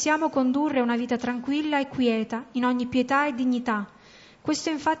 affinché possiamo condurre una vita tranquilla e quieta, in ogni pietà e dignità. Questo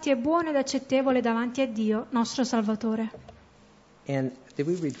infatti è buono ed accettevole davanti a Dio, nostro Salvatore. And did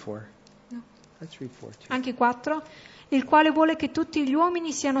we read 4? No. Let's read 4 too. Anche 4, il quale vuole che tutti gli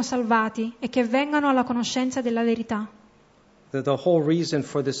uomini siano salvati e che vengano alla conoscenza della verità. The whole reason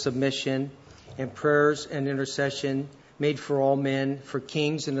for the submission and prayers and intercession made for all men, for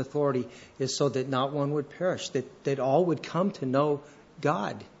kings and authority, is so that not one would perish, that all would come to know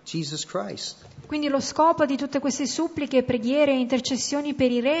God, Jesus Christ. Quindi lo scopo di tutte queste suppliche, preghiere e intercessioni per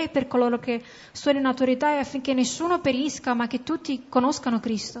i re e per coloro che sono in autorità è affinché nessuno perisca, ma che tutti conoscano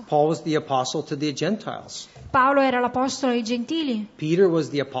Cristo. Paul was the apostle to the Gentiles. Paolo era l'apostolo ai gentili. Peter was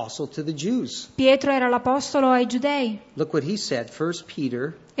the apostle to the Jews. Pietro era l'apostolo ai giudei. Look what he said, 1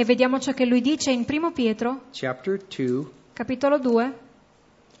 Peter E vediamo ciò che lui dice in 1 Pietro, chapter 2, capitolo 2,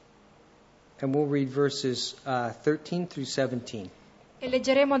 and we'll read verses 13 through 17. e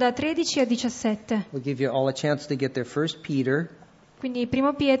leggeremo da 13 a 17. We'll give you all a chance to get there. 1 Peter Quindi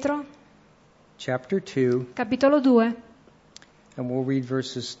 1 Pietro, chapter 2, capitolo 2, and we'll read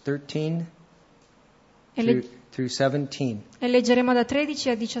verses 13 e, le- through 17. e leggeremo da 13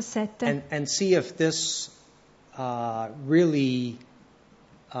 a 17. And see if this really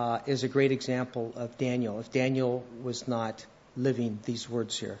is a great example of Daniel, if Daniel was not living these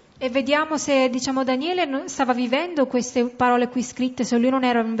words here. E vediamo se, Daniele stava vivendo queste parole qui scritte, se lui non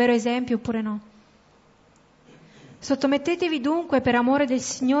era un vero esempio oppure no. Sottomettetevi dunque per amore del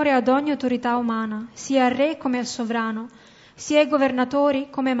Signore ad ogni autorità umana, sia al re come al sovrano, sia ai governatori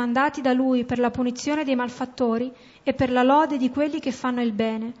come mandati da lui per la punizione dei malfattori e per la lode di quelli che fanno il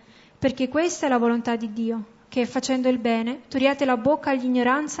bene, perché questa è la volontà di Dio, che facendo il bene togliate la bocca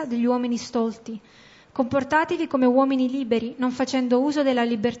all'ignoranza degli uomini stolti. Comportatevi come uomini liberi, non facendo uso della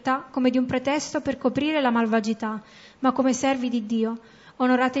libertà come di un pretesto per coprire la malvagità, ma come servi di Dio.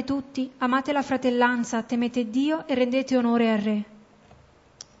 Onorate tutti, amate la fratellanza, temete Dio e rendete onore al Re.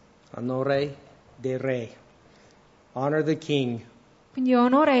 Onore del re. Honor the king. Quindi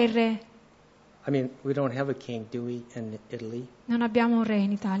onore il Re. I mean, we don't have a king, do we, in Italy? Non abbiamo un re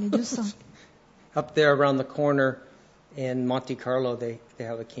in Italia, giusto? Up there around the corner in Monte Carlo, they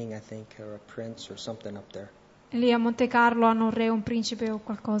have a king, I think, or a prince or something up there. E lì a Monte Carlo hanno un re, un principe o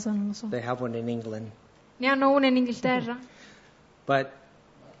qualcosa, non lo so. They have one in England. Ne hanno uno in Inghilterra? But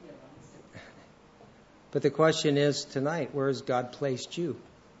the question is tonight, where has God placed you?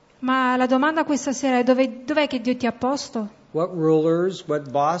 Ma la domanda questa sera è dov'è che Dio ti ha posto? What rulers, what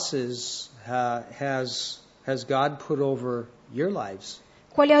bosses has God put over your lives?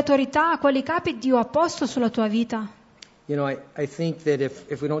 Quali autorità, quali capi Dio ha posto sulla tua vita? You know, I think that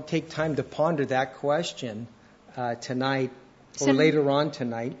if we don't take time to ponder that question tonight or later on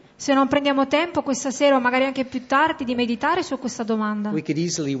tonight, se non prendiamo tempo questa sera o magari anche più tardi di meditare su questa domanda, we could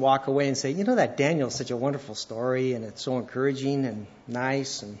easily walk away and say, you know, that Daniel is such a wonderful story and it's so encouraging and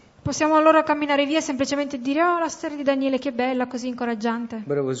nice. possiamo allora camminare via semplicemente e dire, oh, la storia di Daniele che bella, così incoraggiante.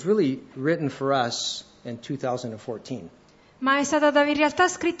 But it was really written for us in 2014. Ma è stata in realtà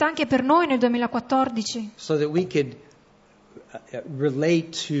scritta anche per noi nel 2014. So that we could relate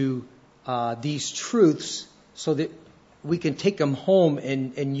to these truths so that we can take them home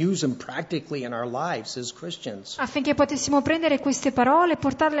and use them practically in our lives as Christians. Affinché potessimo prendere queste parole,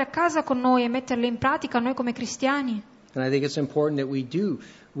 portarle a casa con noi e metterle in pratica noi come cristiani. And I think it's important that we do.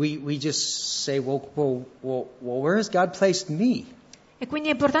 We just say, well, where has God placed me? E quindi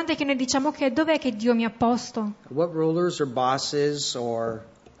è importante che noi diciamo che dov'è che Dio mi ha posto? What rulers or bosses or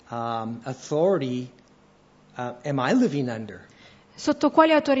authority am I living under? Sotto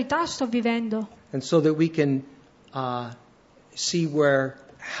quali autorità sto vivendo? And so that we can see where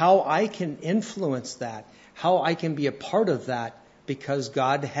how I can influence that, how I can be a part of that, because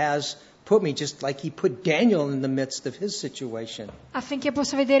God has put me, just like He put Daniel in the midst of his situation. Affinché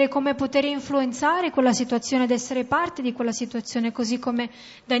possa vedere come poter influenzare quella situazione ed essere parte di quella situazione, così come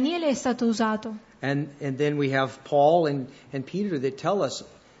Daniele è stato usato. And then we have Paul and Peter that tell us,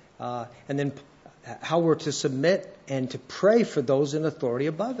 and then how we're to submit and to pray for those in authority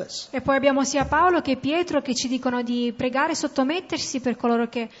above us. E poi abbiamo sia Paolo che Pietro che ci dicono di pregare e sottomettersi per coloro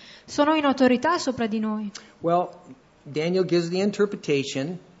che sono in autorità sopra di noi. Well, Daniel gives the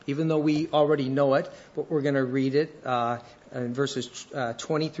interpretation, even though we already know it, but we're going to read it in verses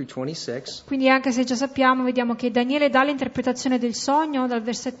 20 through 26. Quindi anche se già sappiamo, vediamo che Daniele dà l'interpretazione del sogno dal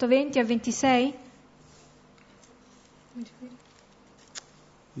versetto 20 al 26.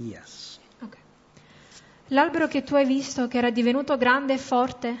 Yes. Okay. L'albero che tu hai visto, che era divenuto grande e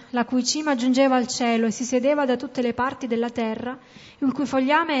forte, la cui cima giungeva al cielo e si sedeva da tutte le parti della terra, il cui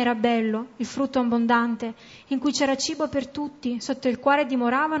fogliame era bello, il frutto abbondante, in cui c'era cibo per tutti, sotto il quale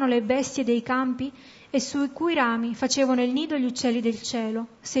dimoravano le bestie dei campi e sui cui rami facevano il nido gli uccelli del cielo.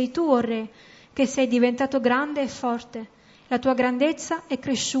 Sei tu, o Re, che sei diventato grande e forte. La tua grandezza è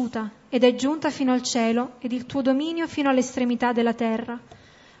cresciuta ed è giunta fino al cielo ed il tuo dominio fino all'estremità della terra.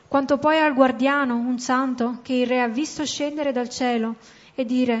 Quanto poi al guardiano, un santo, che il Re ha visto scendere dal cielo e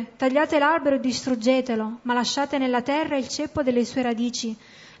dire: tagliate l'albero e distruggetelo, ma lasciate nella terra il ceppo delle sue radici,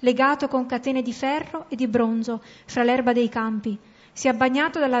 legato con catene di ferro e di bronzo fra l'erba dei campi. Sia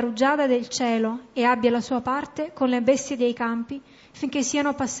bagnato dalla rugiada del cielo e abbia la sua parte con le bestie dei campi, finché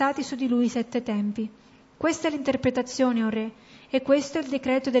siano passati su di lui 7 tempi. Questa è l'interpretazione, o Re, e questo è il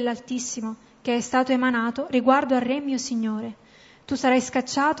decreto dell'Altissimo, che è stato emanato riguardo al Re mio Signore. Tu sarai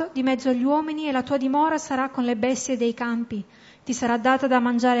scacciato di mezzo agli uomini e la tua dimora sarà con le bestie dei campi. Ti sarà data da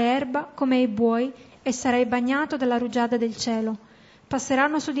mangiare erba come ai buoi e sarai bagnato dalla rugiada del cielo.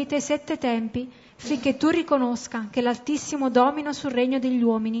 Passeranno su di te 7 tempi, finché tu riconosca che l'Altissimo domina sul regno degli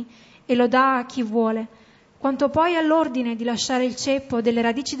uomini e lo dà a chi vuole. Quanto poi all'ordine di lasciare il ceppo delle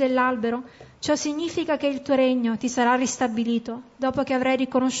radici dell'albero, ciò significa che il tuo regno ti sarà ristabilito, dopo che avrai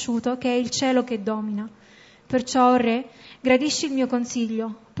riconosciuto che è il cielo che domina. Perciò, o Re, gradisci il mio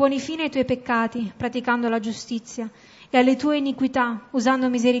consiglio, poni fine ai tuoi peccati, praticando la giustizia, e alle tue iniquità, usando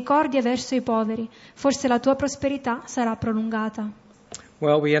misericordia verso i poveri. Forse la tua prosperità sarà prolungata.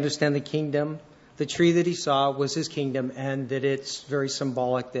 Well, we understand the kingdom. The tree that he saw was his kingdom, and that it's very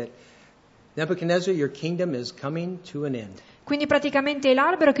symbolic that Nebuchadnezzar, your kingdom is coming to an end. Quindi praticamente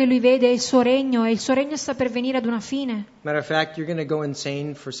l'albero che lui vede è il suo regno, e il suo regno sta per venire ad una fine. Matter of fact, you're going to go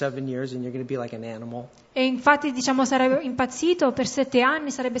insane for 7 years, and you're going to be like an animal. E infatti, sarebbe impazzito per 7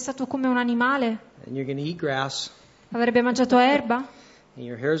 anni, sarebbe stato come un animale. And you're going to eat grass. Avrebbe mangiato erba. And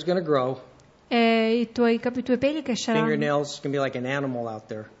your hair is going to grow. E i tuoi peli cresceranno. Fingernails going to be like an animal out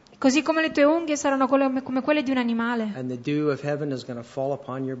there. Così come le tue unghie saranno come quelle di un animale. And the dew of heaven is going to fall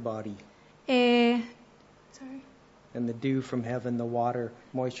upon your body. And the dew from heaven, the water,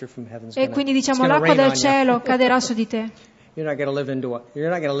 moisture from heaven is E quindi l'acqua del cielo caderà su di te. You're not going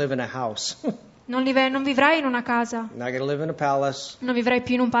to live in a house. Non vivrai in una casa. You're not going to live in a palace. Non vivrai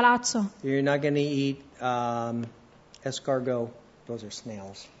più in un palazzo. You're not going to eat escargot. Those are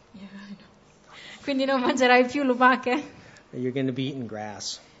snails. Yeah, I know. Quindi non mangerai più lumache. You're going to be eating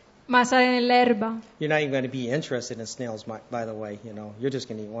grass. Ma sarai nell'erba. You're not even going to be interested in snails, by the way. You're just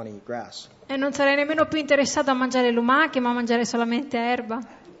going to want to eat grass. E non sarai nemmeno più interessato a mangiare lumache, ma a mangiare solamente erba.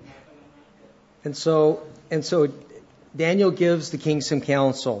 And so Daniel gives the king some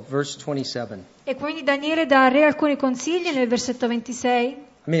counsel, verse 27. E quindi Daniele dà al re alcuni consigli nel versetto 26. I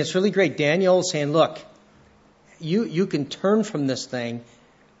mean, it's really great. Daniel saying, look, you can turn from this thing.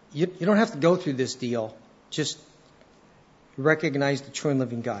 You don't have to go through this deal. Just recognize the true and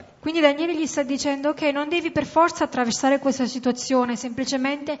living God. Quindi Daniele gli sta dicendo: ok, non devi per forza attraversare questa situazione,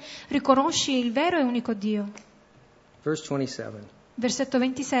 semplicemente riconosci il vero e unico Dio. Verse 27. Versetto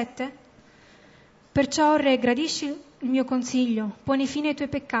 27. Perciò, re, gradisci il mio consiglio, poni fine ai tuoi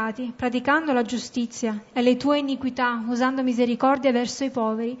peccati, praticando la giustizia e le tue iniquità, usando misericordia verso i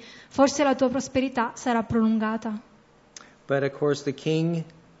poveri, forse la tua prosperità sarà prolungata. But of course the king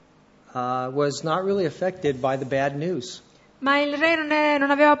was not really affected by the bad news. Ma il re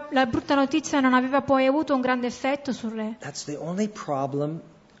non aveva, la brutta notizia non aveva poi avuto un grande effetto sul re. That's the only problem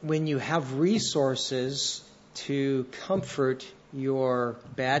when you have resources to comfort your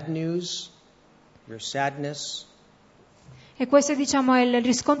bad news, your sadness. E questo, è il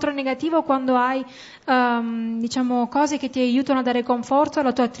riscontro negativo quando hai, cose che ti aiutano a dare conforto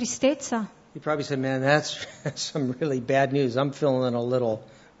alla tua tristezza. You probably said, man, that's some really bad news. I'm feeling a little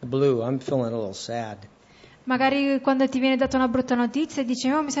blue. I'm feeling a little sad. Magari quando ti viene data una brutta notizia dici,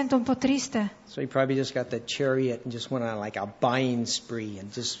 oh, mi sento un po' triste. So he probably just got the chariot and just went on like a buying spree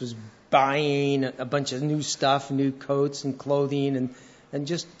and just was buying a bunch of new stuff, new coats and clothing, and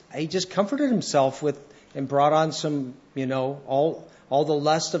just he just comforted himself with and brought on some, all the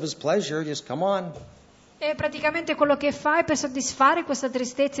lust of his pleasure. Just come on. E praticamente quello che fai per soddisfare questa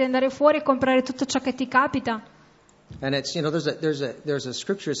tristezza è andare fuori e comprare tutto ciò che ti capita. And it's there's a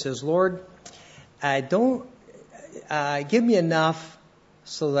scripture that says, Lord, don't give me enough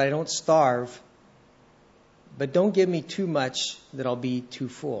so that I don't starve, but don't give me too much that I'll be too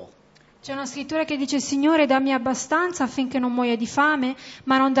full. C'è una scrittura che dice, Signore, dammi abbastanza affinché non muoia di fame,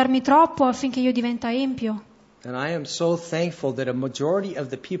 ma non darmi troppo affinché io diventa empio. And I am so thankful that a majority of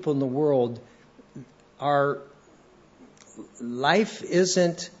the people in the world life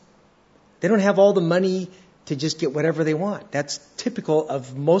isn't, they don't have all the money to just get whatever they want. That's typical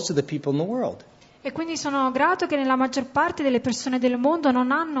of most of the people in the world. E quindi sono grato che nella maggior parte delle persone del mondo non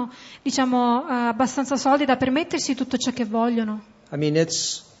hanno, abbastanza soldi da permettersi tutto ciò che vogliono. I mean,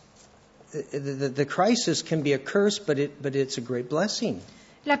 the crisis can be a curse, but it's a great blessing.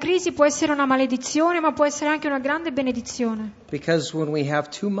 La crisi può essere una maledizione, ma può essere anche una grande benedizione. Because when we have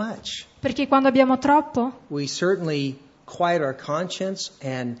too much, perché quando abbiamo troppo, we certainly quiet our conscience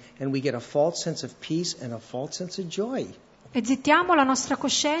and we get a false sense of peace and a false sense of joy. E zittiamo la nostra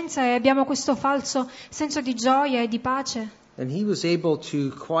coscienza e abbiamo questo falso senso di gioia e di pace. And he was able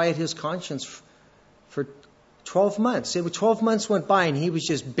to quiet his conscience for 12 months. 12 months went by and he was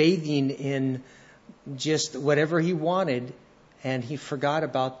just bathing in just whatever he wanted, and he forgot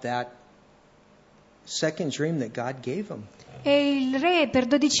about that second dream that God gave him. E il re per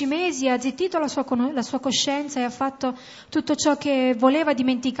 12 mesi ha zittito la sua coscienza e ha fatto tutto ciò che voleva,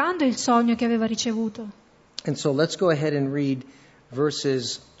 dimenticando il sogno che aveva ricevuto. And so let's go ahead and read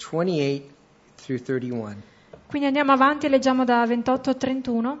verses 28 through 31. Quindi andiamo avanti e leggiamo da 28 a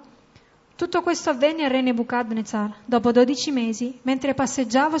 31. Tutto questo avvenne al re Nebuchadnezzar. Dopo 12 mesi, mentre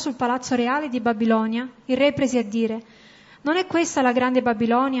passeggiava sul palazzo reale di Babilonia, il re prese a dire: non è questa la grande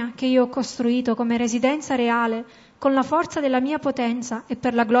Babilonia che io ho costruito come residenza reale, con la forza della mia potenza e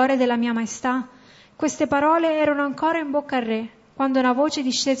per la gloria della mia maestà? Queste parole erano ancora in bocca al re, quando una voce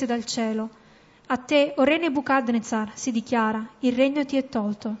discese dal cielo. A te, o re Nebuchadnezzar, si dichiara, il regno ti è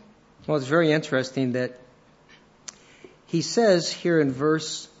tolto. Well, it's very interesting that he says here in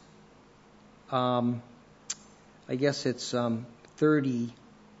verse, I guess it's 30,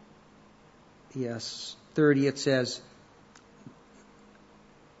 yes, 30, it says,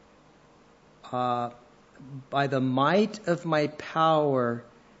 by the might of my power,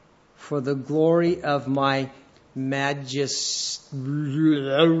 for the glory of my majesty.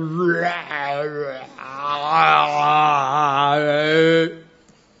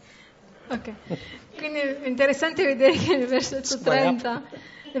 Ok, quindi è interessante vedere che nel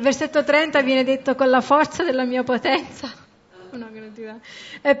versetto 30 viene detto con la forza della mia potenza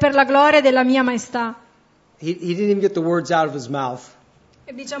e per la gloria della mia maestà. He didn't even get the words out of his mouth.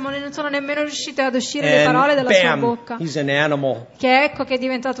 E non sono nemmeno riuscite ad uscire le parole dalla sua bocca. He's an animal. Che ecco che è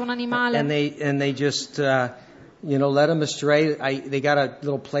diventato un animale. And they just led him astray. They got a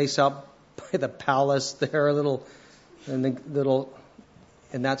little place up by the palace there,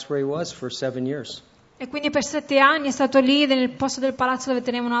 and that's where he was for 7 years. E quindi per 7 anni è stato lì nel posto del palazzo dove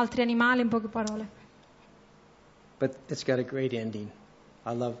tenevano altri animali, in poche parole. But it's got a great ending.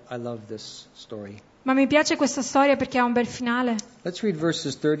 I love this story. Ma mi piace questa storia perché ha un bel finale. Let's read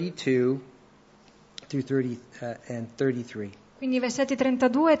verses 32 through 30 and 33. Quindi versetti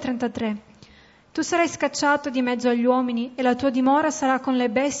 32 e 33. Tu sarai scacciato di mezzo agli uomini e la tua dimora sarà con le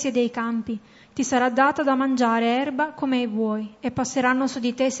bestie dei campi. Ti sarà data da mangiare erba come vuoi e passeranno su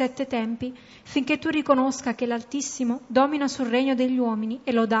di te 7 tempi finché tu riconosca che l'Altissimo domina sul regno degli uomini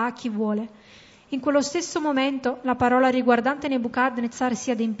e lo dà a chi vuole. In quello stesso momento la parola riguardante Nebuchadnezzar si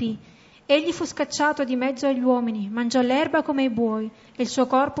adempì. Egli fu scacciato di mezzo agli uomini, mangiò l'erba come i buoi e il suo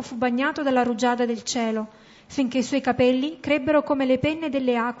corpo fu bagnato dalla rugiada del cielo, finché i suoi capelli crebbero come le penne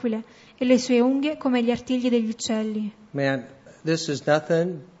delle aquile e le sue unghie come gli artigli degli uccelli. Man, this is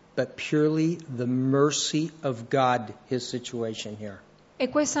nothing but purely the mercy of God, his situation here. E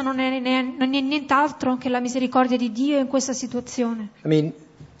questa non è nient'altro che la misericordia di Dio in questa situazione. I mean,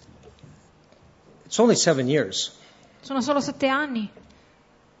 it's only 7 years. Sono solo 7 anni.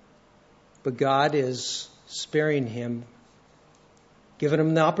 But God is sparing him, giving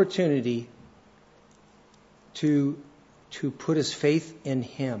him the opportunity to put his faith in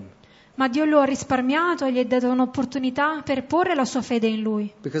him. Ma Dio lo ha risparmiato e gli ha dato un'opportunità per porre la sua fede in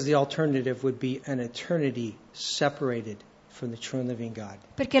lui. Because the alternative would be an eternity separated from the true and living God.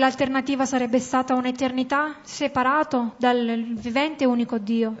 Perché l'alternativa sarebbe stata un'eternità separato dal vivente e unico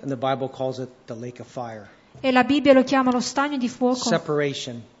Dio. And the Bible calls it the lake of fire. E la Bibbia lo chiama lo stagno di fuoco.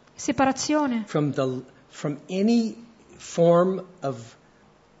 Separation Separazione from any form of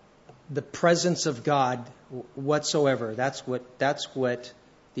the presence of God whatsoever. That's what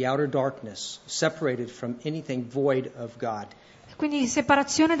the outer darkness, separated from anything void of God. Quindi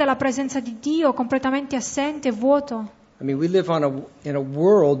separazione dalla presenza di Dio, completamente assente, vuoto. I mean, we live in a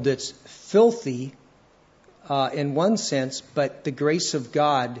world that's filthy in one sense, but the grace of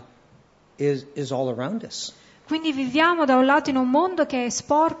God is all around us. Quindi viviamo da un lato in un mondo che è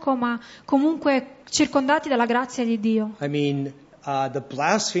sporco, ma comunque circondati dalla grazia di Dio. I mean, the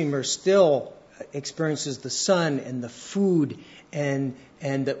blasphemer still experiences the sun and the food and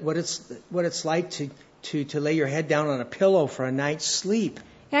what it's like to lay your head down on a pillow for a night's sleep.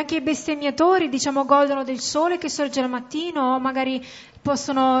 E anche i bestemmiatori, godono del sole che sorge al mattino, o magari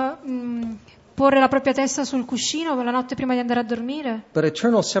possono porre la propria testa sul cuscino la notte prima di andare a dormire. But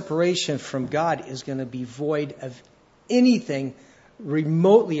eternal separation from God is going to be void of anything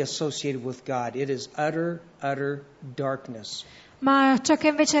remotely associated with God. It is utter darkness. Ma ciò che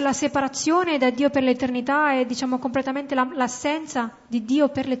invece è la separazione da Dio per l'eternità è, completamente l'assenza di Dio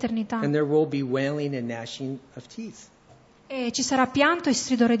per l'eternità. And there will be wailing and gnashing of teeth. E ci sarà pianto e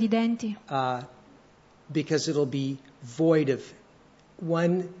stridore di denti. Because it'll be void of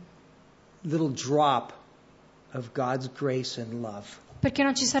one little drop of God's grace and love. Perché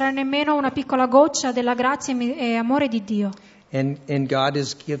non ci sarà nemmeno una piccola goccia della grazia e amore di Dio. And God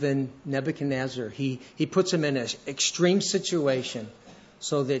has given Nebuchadnezzar, he puts him in an extreme situation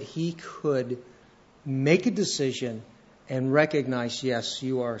so that he could make a decision and recognize, yes,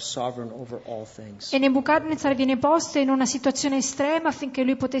 you are sovereign over all things. E Nebuchadnezzar viene posto in una situazione estrema affinché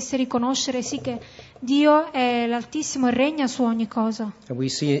lui potesse riconoscere sì che Dio è l'Altissimo e regna su ogni cosa. And we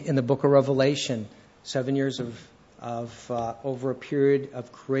see in the book of Revelation 7 years of over a period of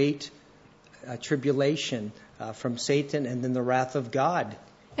great tribulation from Satan and then the wrath of God.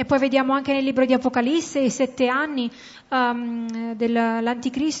 E poi vediamo anche nel libro di Apocalisse i 7 anni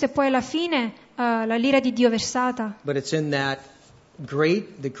dell'Anticristo e poi alla fine la l'ira di Dio versata. But it's in that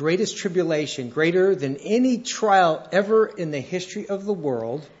the greatest tribulation, greater than any trial ever in the history of the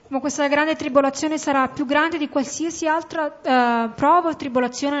world. Ma questa grande tribolazione sarà più grande di qualsiasi altra prova o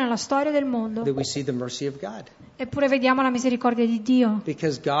tribolazione nella storia del mondo. That we see the mercy of God. Eppure vediamo la misericordia di Dio.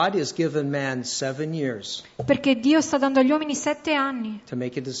 Because God has given man 7 years Perché Dio sta dando agli uomini 7 anni to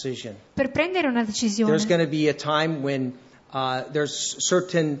make a decision. per prendere una decisione. There's going to be a time when there's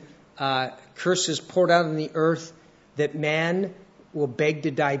certain curses poured out on the earth that man will beg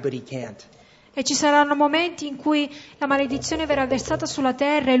to die, but he can't. E ci saranno momenti in cui la maledizione verrà versata sulla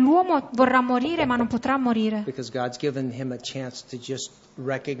terra e l'uomo vorrà morire ma non potrà morire. Because God's given him a chance to just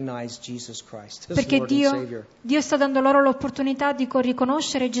recognize Jesus Christ as Perché Lord and Savior. Dio sta dando loro l'opportunità di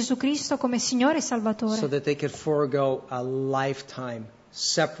riconoscere Gesù Cristo come Signore e Salvatore. So that they could forego a lifetime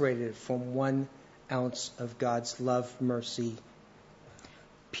separated from 1 ounce of God's love, mercy,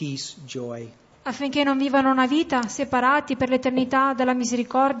 peace, joy. Affinché non vivano una vita separati per l'eternità dalla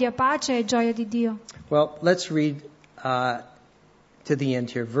misericordia, pace e gioia di Dio. Well, let's read to the end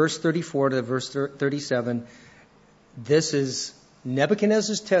here. Verse 34 to verse 37. This is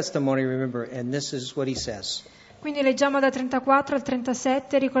Nebuchadnezzar's testimony, remember, and this is what he says. Quindi leggiamo da 34 al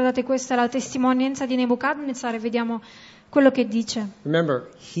 37, ricordate questa è la testimonianza di Nebuchadnezzar e vediamo quello che dice. Remember,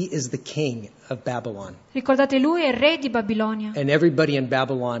 he is the king of Babylon. Ricordate, lui è il re di Babilonia. And everybody in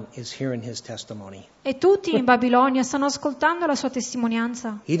Babylon is hearing his testimony. E tutti in Babilonia stanno ascoltando la sua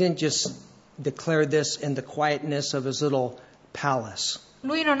testimonianza. He didn't just declare this in the quietness of his little palace.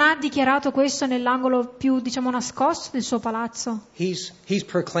 Lui non ha dichiarato questo nell'angolo più, nascosto del suo palazzo. He's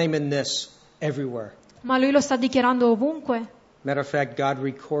proclaiming this everywhere. Ma lui lo sta dichiarando ovunque. Matter of fact, God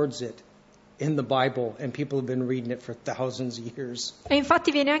records it in the Bible, and people have been reading it for thousands of years. E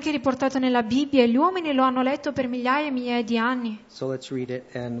infatti viene anche riportato nella Bibbia e gli uomini lo hanno letto per migliaia e migliaia di anni. So let's read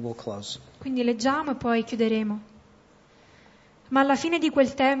it and we'll close. Quindi leggiamo e poi chiuderemo. Ma alla fine di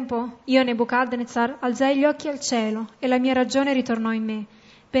quel tempo, io Nebuchadnezzar alzai gli occhi al cielo e la mia ragione ritornò in me.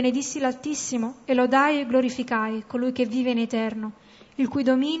 Benedissi l'Altissimo e lodai e glorificai colui che vive in eterno, il cui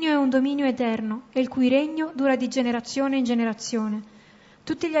dominio è un dominio eterno e il cui regno dura di generazione in generazione.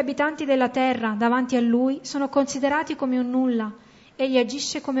 Tutti gli abitanti della terra davanti a lui sono considerati come un nulla. Egli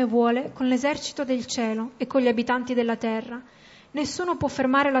agisce come vuole con l'esercito del cielo e con gli abitanti della terra. Nessuno può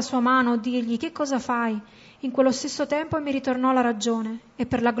fermare la sua mano o dirgli che cosa fai. In quello stesso tempo mi ritornò la ragione e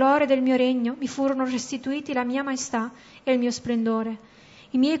per la gloria del mio regno mi furono restituiti la mia maestà e il mio splendore.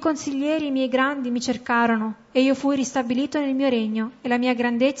 I miei consiglieri, i miei grandi mi cercarono, e io fui ristabilito nel mio regno, e la mia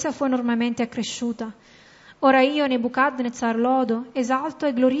grandezza fu enormemente accresciuta. Ora io, Nebuchadnezzar, lodo, esalto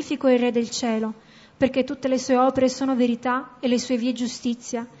e glorifico il Re del cielo, perché tutte le sue opere sono verità e le sue vie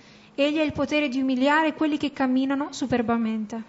giustizia. Egli ha il potere di umiliare quelli che camminano superbamente.